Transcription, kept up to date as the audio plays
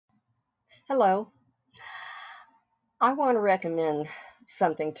Hello. I want to recommend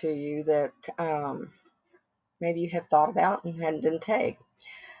something to you that maybe you have thought about and didn't take.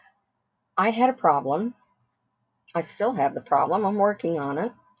 I had a problem. I still have the problem. I'm working on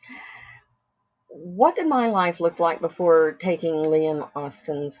it. What did my life look like before taking Liam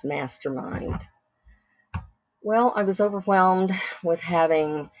Austin's mastermind? Well, I was overwhelmed with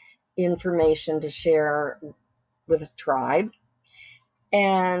having information to share with a tribe,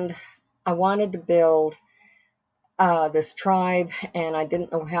 and I wanted to build this tribe, and I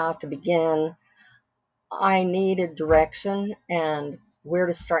didn't know how to begin. I needed direction and where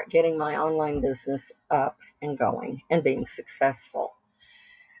to start getting my online business up and going and being successful.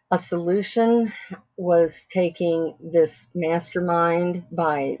 A solution was taking this mastermind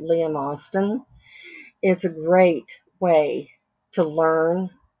by Liam Austin. It's a great way to learn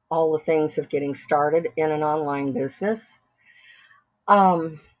all the things of getting started in an online business.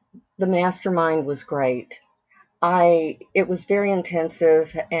 The mastermind was great. It was very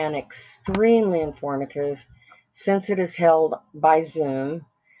intensive and extremely informative. Since it is held by Zoom,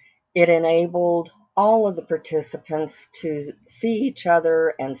 it enabled all of the participants to see each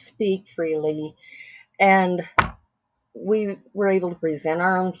other and speak freely, and we were able to present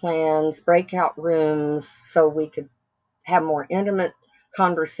our own plans, breakout rooms, so we could have more intimate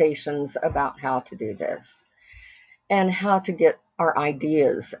conversations about how to do this and how to get our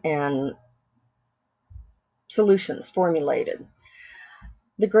ideas and solutions formulated.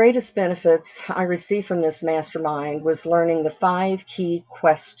 The greatest benefits I received from this mastermind was learning the 5 key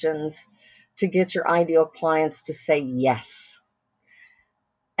questions to get your ideal clients to say yes,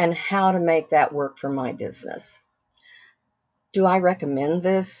 and how to make that work for my business. Do I recommend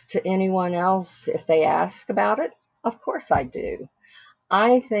this to anyone else if they ask about it? Of course I do.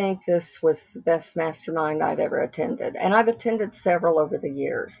 I think this was the best mastermind I've ever attended, and I've attended several over the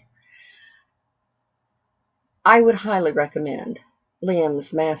years. I would highly recommend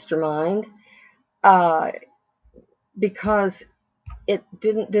Liam's mastermind because it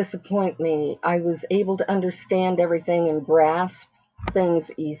didn't disappoint me. I was able to understand everything and grasp things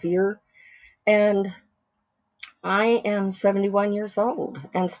easier. And I am 71 years old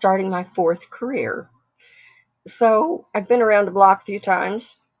and starting my 4th career. So I've been around the block a few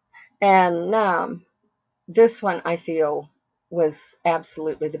times, and this one I feel was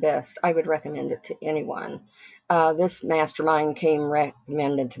absolutely the best. I would recommend it to anyone. This mastermind came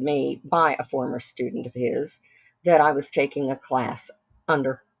recommended to me by a former student of his that I was taking a class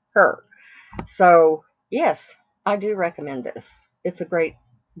under her. So yes, I do recommend this. It's a great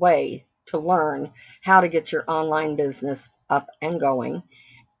way to learn how to get your online business up and going,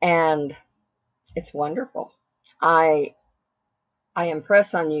 and it's wonderful. I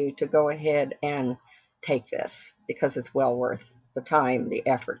impress on you to go ahead and take this because it's well worth the time, the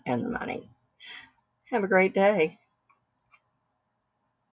effort, and the money. Have a great day.